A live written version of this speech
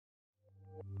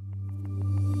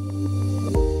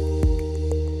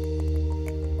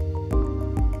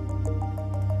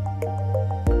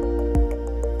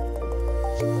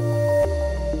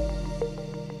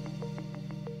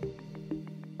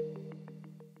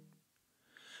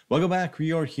Welcome back.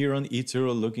 We are here on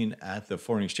Etoro looking at the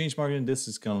foreign exchange market. This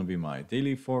is going to be my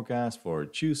daily forecast for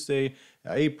Tuesday,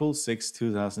 April 6,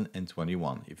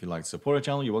 2021. If you'd like to support our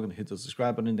channel, you're welcome to hit the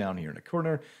subscribe button down here in the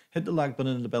corner, hit the like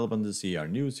button and the bell button to see our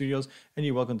new videos, and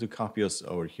you're welcome to copy us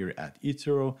over here at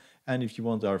Etoro. And if you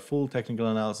want our full technical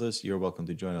analysis, you're welcome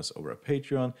to join us over at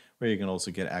Patreon, where you can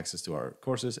also get access to our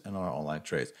courses and our online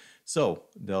trades. So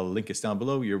the link is down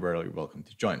below. You're very welcome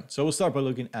to join. So we'll start by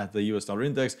looking at the US dollar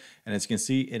index, and as you can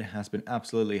see, it has been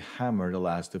absolutely hammered the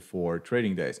last 4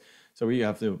 trading days. So we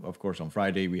have to, of course, on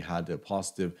Friday we had a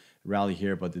positive rally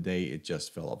here, but today it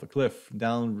just fell off a cliff,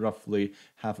 down roughly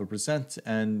 0.5%,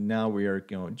 and now we are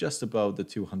just above the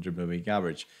 200 moving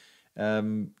average.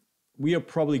 We are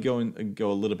probably going to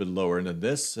go a little bit lower than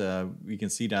this. We can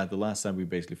see that the last time we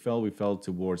basically fell, we fell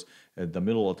towards the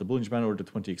middle of the Bollinger Band or the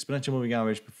 20 exponential moving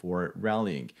average before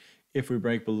rallying. If we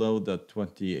break below the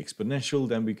 20 exponential,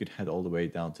 then we could head all the way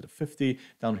down to the 50,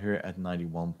 down here at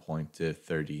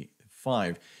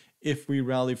 91.35. If we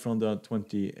rally from the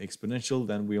 20 exponential,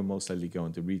 then we are most likely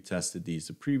going to retest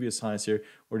these previous highs here,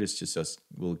 or this just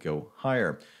will go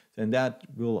higher. And that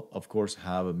will, of course,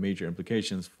 have major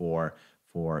implications for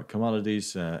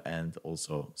commodities and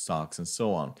also stocks and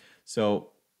so on.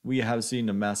 So we have seen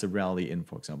a massive rally in,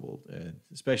 for example,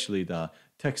 especially the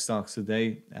tech stocks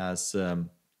today, as the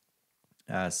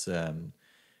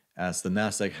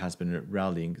Nasdaq has been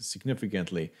rallying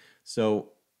significantly.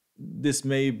 So this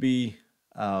may be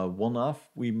one-off.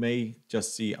 We may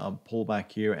just see a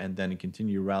pullback here and then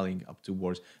continue rallying up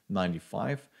towards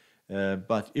 95.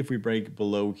 But if we break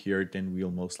below here, then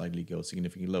we'll most likely go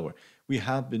significantly lower. We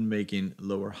have been making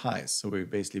lower highs, so we've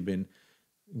basically been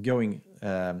going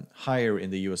higher in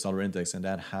the US dollar index, and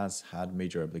that has had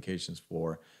major implications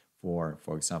for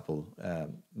example,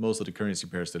 most of the currency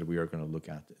pairs that we are going to look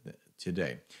at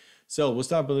today. So we'll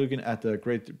start by looking at the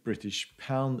Great British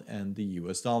Pound and the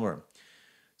US dollar.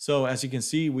 So as you can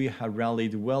see, we have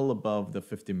rallied well above the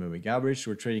 50 moving average.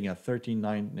 We're trading at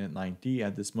 13.990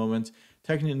 at this moment.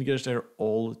 Technical indicators are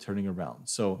all turning around.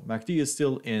 So MACD is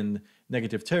still in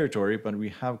negative territory, but we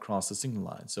have crossed the signal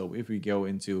line. So if we go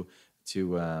into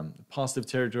positive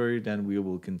territory, then we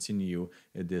will continue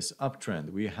this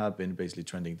uptrend. We have been basically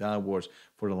trending downwards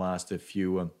for the last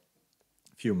few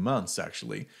months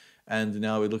actually, and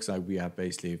now it looks like we have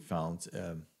basically found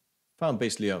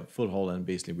basically a foothold, and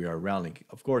basically we are rallying.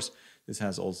 Of course, this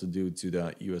has also due to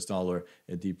the US dollar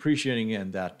depreciating,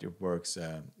 and that works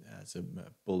as a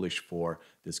bullish for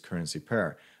this currency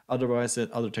pair. Otherwise,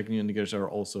 other technical indicators are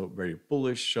also very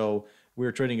bullish. So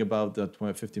we're trading above the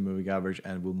 50 moving average,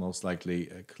 and will most likely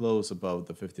close above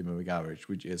the 50 moving average,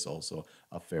 which is also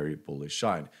a very bullish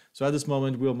sign. So at this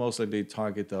moment, we'll most likely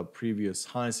target the previous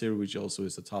highs here, which also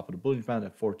is the top of the Bollinger Band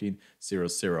at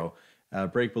 14.00.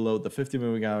 Break below the 50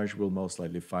 moving average, will most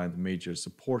likely find major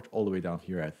support all the way down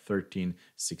here at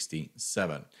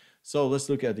 13.67. So let's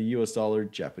look at the US dollar,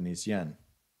 Japanese yen.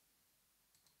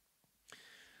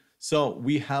 So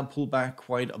we have pulled back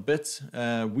quite a bit.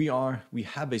 We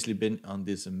have basically been on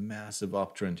this massive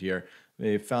uptrend here.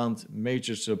 We found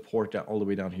major support all the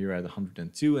way down here at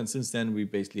 102, and since then we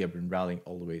basically have been rallying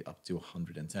all the way up to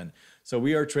 110. So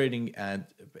we are trading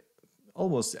at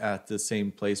almost at the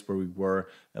same place where we were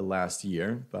last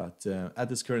year, but at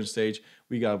this current stage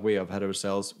we got way ahead of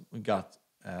ourselves. We got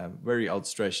very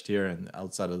outstretched here and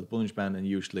outside of the Bollinger Band, and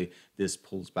usually this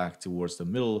pulls back towards the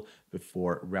middle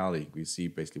before rally. We see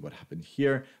basically what happened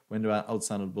here when the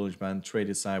outside of the Bollinger Band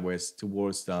traded sideways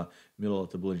towards the middle of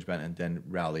the Bollinger Band and then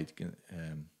rallied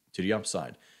to the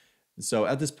upside. So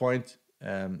at this point,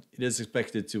 it is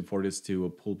expected for this to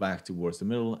pull back towards the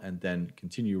middle and then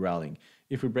continue rallying.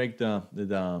 If we break the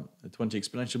 20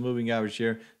 exponential moving average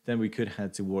here, then we could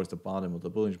head towards the bottom of the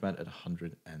Bollinger Band at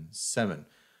 107.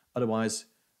 Otherwise,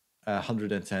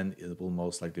 110 it will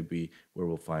most likely be where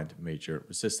we'll find major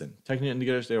resistance. Technical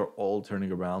indicators, they are all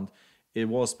turning around. It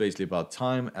was basically about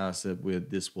time, as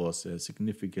this was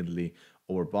significantly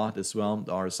overbought as well.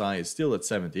 The RSI is still at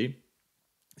 70,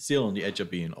 still on the edge of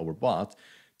being overbought.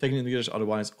 Technical indicators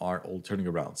otherwise are all turning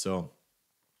around. So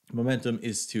momentum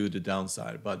is to the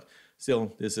downside, but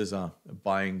still this is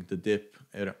buying the dip,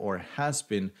 or has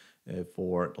been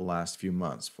for the last few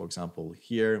months. For example,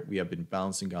 here we have been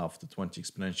bouncing off the 20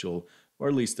 exponential, or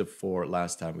at least the 4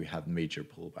 last time we had major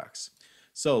pullbacks.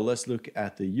 So let's look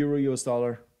at the Euro US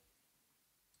dollar.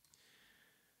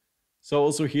 So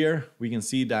also here we can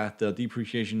see that the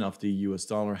depreciation of the US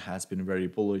dollar has been very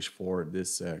bullish for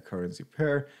this currency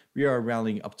pair. We are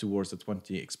rallying up towards the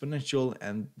 20 exponential,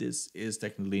 and this is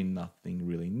technically nothing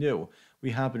really new.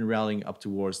 We have been rallying up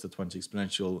towards the 20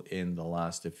 exponential in the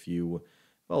last few,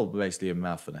 well, basically a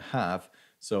month and a half.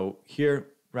 So here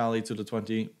rallied to the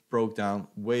 20, broke down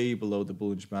way below the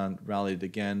Bollinger Band, rallied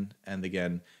again and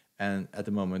again. And at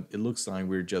the moment, it looks like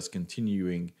we're just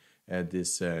continuing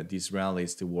these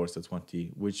rallies towards the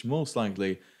 20, which most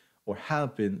likely or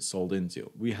have been sold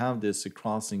into. We have this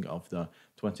crossing of the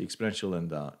 20 exponential and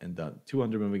the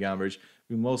 200 moving average.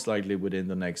 We most likely within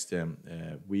the next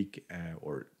week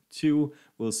or two,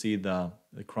 we'll see the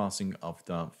crossing of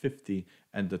the 50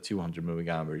 and the 200 moving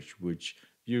average, which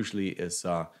usually is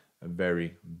a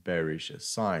very bearish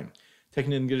sign.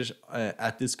 Technical indicators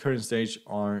at this current stage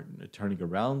are turning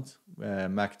around.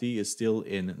 MACD is still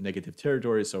in negative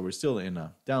territory, so we're still in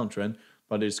a downtrend,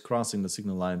 but it's crossing the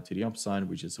signal line to the upside,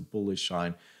 which is a bullish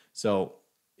sign. So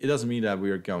it doesn't mean that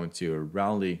we are going to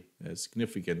rally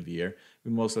significantly here.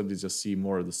 We most likely just see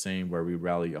more of the same, where we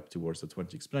rally up towards the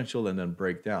 20 exponential and then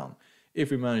break down.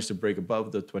 If we manage to break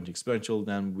above the 20 exponential,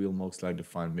 then we'll most likely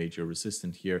find major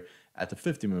resistance here at the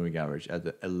 50 moving average at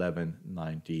the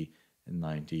 1190 and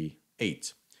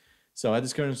 98. So at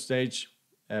this current stage,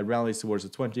 rallies towards the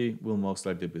 20 will most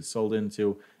likely be sold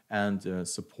into, and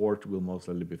support will most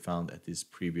likely be found at these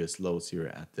previous lows here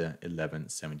at the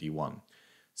 1171.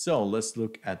 So let's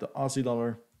look at the Aussie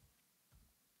dollar,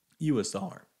 US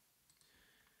dollar.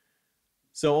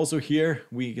 So also here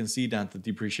we can see that the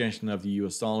depreciation of the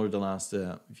US dollar the last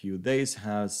few days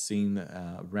has seen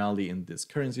a rally in this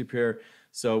currency pair.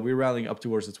 So we're rallying up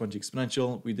towards the 20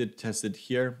 exponential. We did test it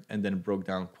here and then it broke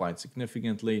down quite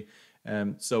significantly.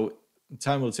 So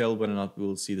time will tell whether or not we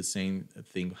will see the same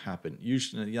thing happen.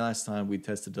 Usually the last time we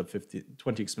tested the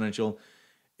 20 exponential,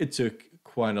 it took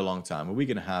quite a long time, a week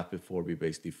and a half before we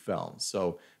basically fell.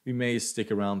 So we may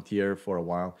stick around here for a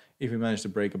while. If we manage to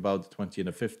break about the 20 and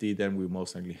the 50, then we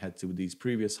most likely head to these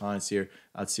previous highs here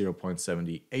at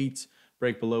 0.78.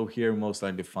 Break below here, most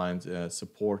likely find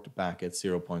support back at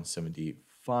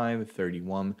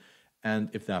 0.7531.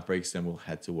 And if that breaks, then we'll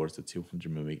head towards the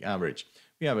 200 moving average.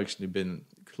 We have actually been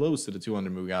close to the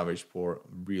 200 moving average for a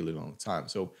really long time.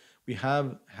 So we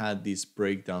have had these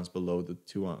breakdowns below the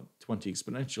 20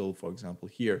 exponential, for example,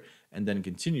 here, and then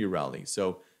continue rallying.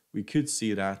 So we could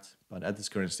see that, but at this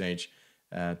current stage,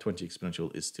 20 exponential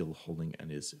is still holding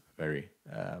and is very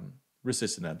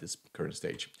resistant at this current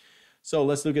stage. So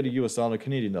let's look at the US dollar,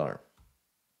 Canadian dollar.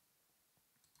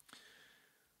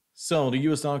 So the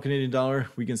US dollar, Canadian dollar,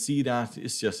 we can see that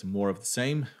it's just more of the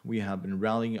same. We have been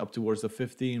rallying up towards the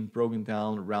 50 and broken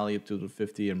down, rally up to the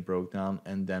 50 and broke down,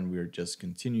 and then we're just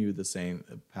continue the same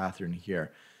pattern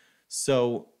here.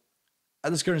 So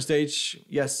at this current stage,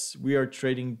 yes, we are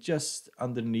trading just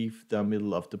underneath the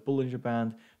middle of the Bollinger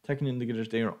Band. Technical indicators,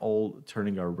 they are all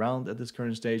turning around at this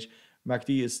current stage.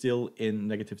 MACD is still in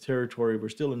negative territory. We're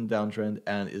still in downtrend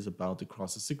and is about to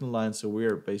cross the signal line. So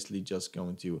we're basically just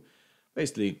going to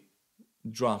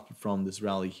drop from this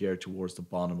rally here towards the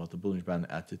bottom of the Bollinger Band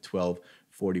at the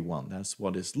 1241. That's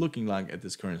what it's looking like at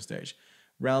this current stage.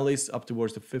 Rallies up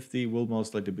towards the 50 will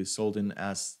most likely be sold in,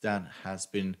 as that has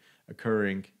been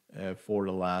occurring for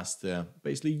the last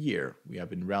basically year. We have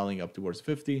been rallying up towards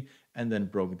 50 and then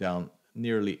broken down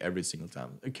nearly every single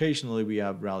time. Occasionally we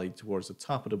have rallied towards the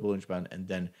top of the Bollinger Band and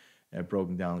then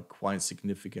broken down quite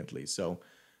significantly. So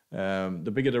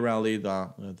the bigger the rally,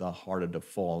 the harder the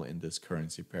fall in this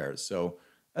currency pair. So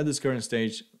at this current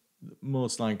stage,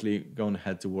 most likely going to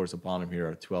head towards the bottom here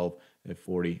at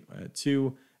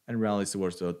 1242, and rallies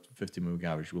towards the 50 moving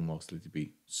average will most likely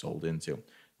be sold into.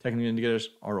 Technical indicators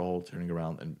are all turning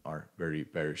around and are very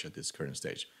bearish at this current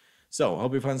stage. So I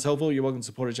hope you find this helpful. You're welcome to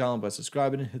support the channel by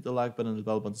subscribing and hit the like button and the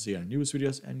bell button to see our newest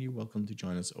videos, and you're welcome to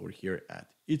join us over here at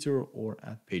Etoro or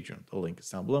at Patreon. The link is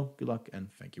down below. Good luck and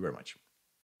thank you very much.